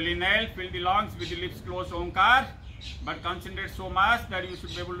 Now we will inhale, fill the lungs with the lips closed, Omkar, but concentrate so much that you should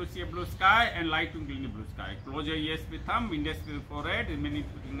be able to see a blue sky and light twinkle in the blue sky. Close your ears with thumb, index with forehead, remaining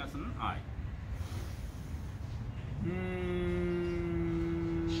fingers on eye.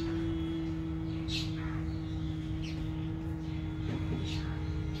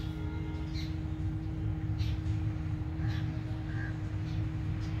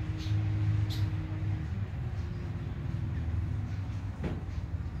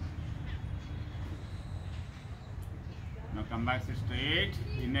 Now come back straight,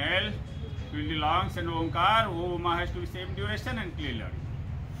 inhale, fill the lungs and Omkar. Om has to be same duration and clearly.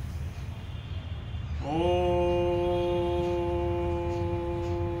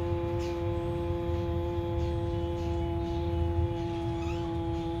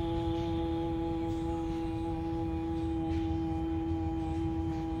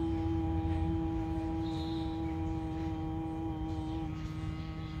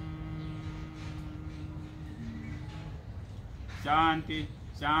 Shanti,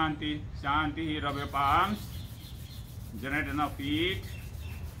 Shanti, Shanti. Rub your palms. Generate enough heat.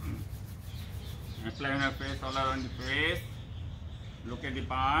 Apply on your face, all around the face. Look at the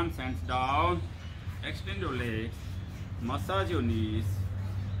palms, hands down. Extend your legs. Massage your knees.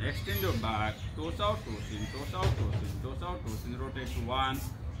 Extend your back. Toes out, toes in, toes out, toes in, toes out, toes in. Rotate to 1,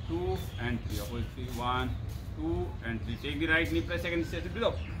 2, and 3. Opposite 3, 1, 2, and 3. Take the right knee, press against the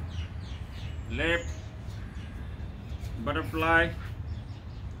below. Left. Butterfly.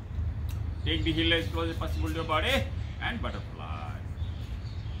 Take the heel as close as possible to your body and butterfly.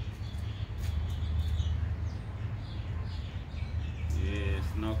 Yes,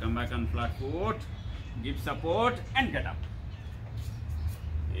 now come back on flat foot. Give support and get up.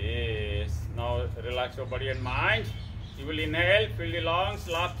 Yes, now relax your body and mind. You will inhale, fill the lungs,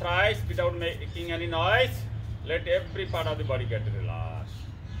 laugh thrice without making any noise. Let every part of the body get relaxed.